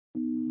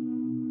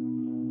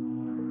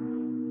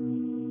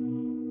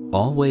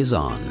Always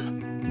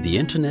on. The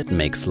internet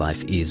makes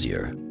life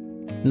easier.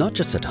 Not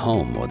just at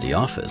home or the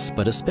office,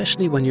 but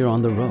especially when you're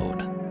on the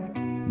road.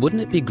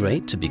 Wouldn't it be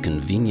great to be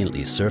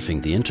conveniently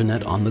surfing the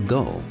internet on the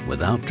go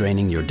without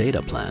draining your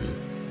data plan?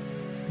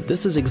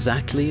 This is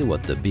exactly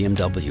what the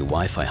BMW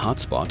Wi-Fi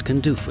Hotspot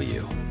can do for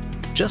you.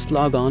 Just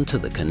log on to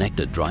the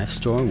ConnectedDrive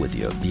store with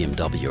your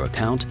BMW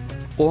account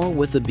or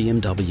with the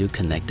BMW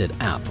Connected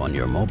app on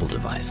your mobile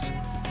device.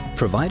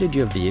 Provided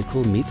your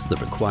vehicle meets the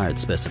required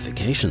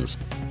specifications,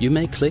 you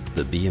may click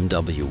the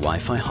BMW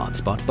Wi-Fi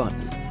Hotspot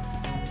button.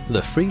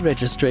 The free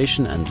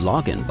registration and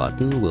login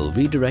button will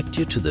redirect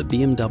you to the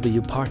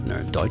BMW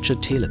partner Deutsche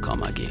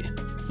Telekom AG.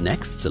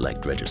 Next,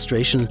 select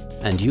Registration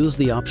and use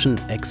the option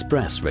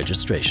Express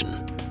Registration.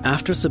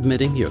 After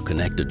submitting your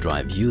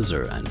ConnectedDrive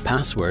user and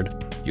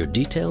password, your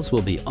details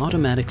will be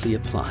automatically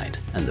applied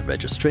and the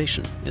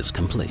registration is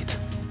complete.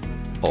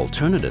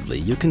 Alternatively,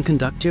 you can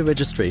conduct your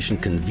registration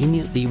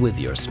conveniently with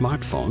your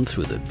smartphone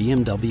through the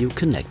BMW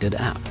Connected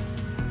app.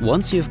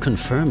 Once you've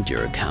confirmed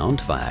your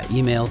account via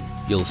email,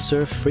 you'll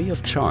surf free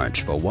of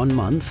charge for 1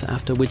 month,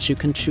 after which you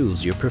can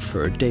choose your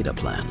preferred data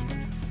plan.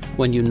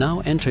 When you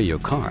now enter your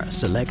car,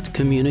 select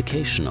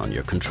Communication on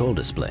your control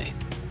display.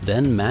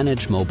 Then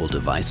Manage Mobile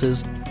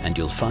Devices and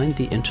you'll find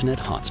the Internet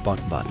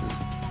Hotspot button.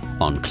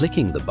 On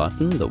clicking the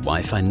button, the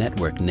Wi-Fi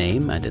network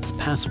name and its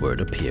password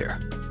appear.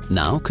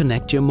 Now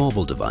connect your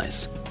mobile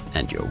device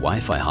and your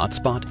Wi-Fi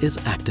hotspot is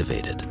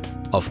activated.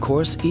 Of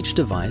course, each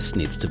device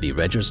needs to be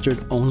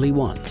registered only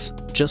once,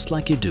 just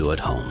like you do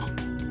at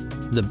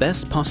home. The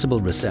best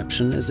possible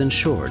reception is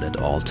ensured at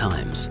all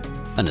times.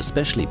 An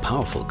especially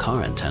powerful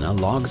car antenna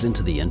logs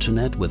into the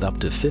internet with up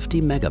to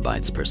 50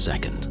 megabytes per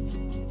second.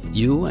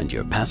 You and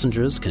your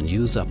passengers can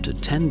use up to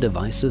 10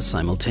 devices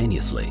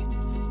simultaneously.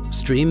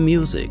 Stream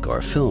music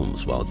or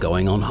films while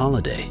going on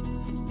holiday.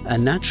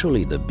 And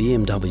naturally, the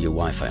BMW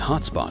Wi-Fi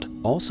Hotspot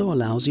also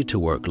allows you to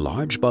work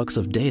large bulks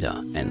of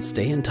data and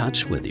stay in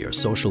touch with your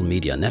social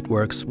media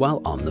networks while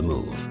on the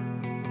move.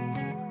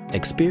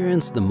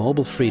 Experience the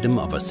mobile freedom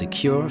of a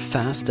secure,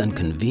 fast and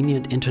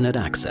convenient internet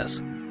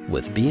access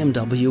with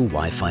BMW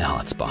Wi-Fi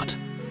Hotspot.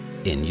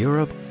 In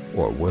Europe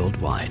or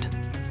worldwide.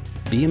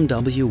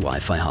 BMW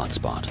Wi-Fi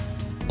Hotspot.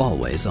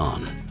 Always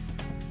on.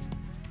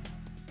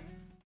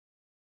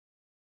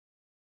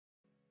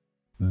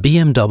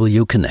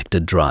 BMW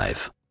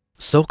ConnectedDrive.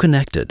 So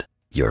connected,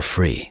 you're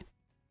free.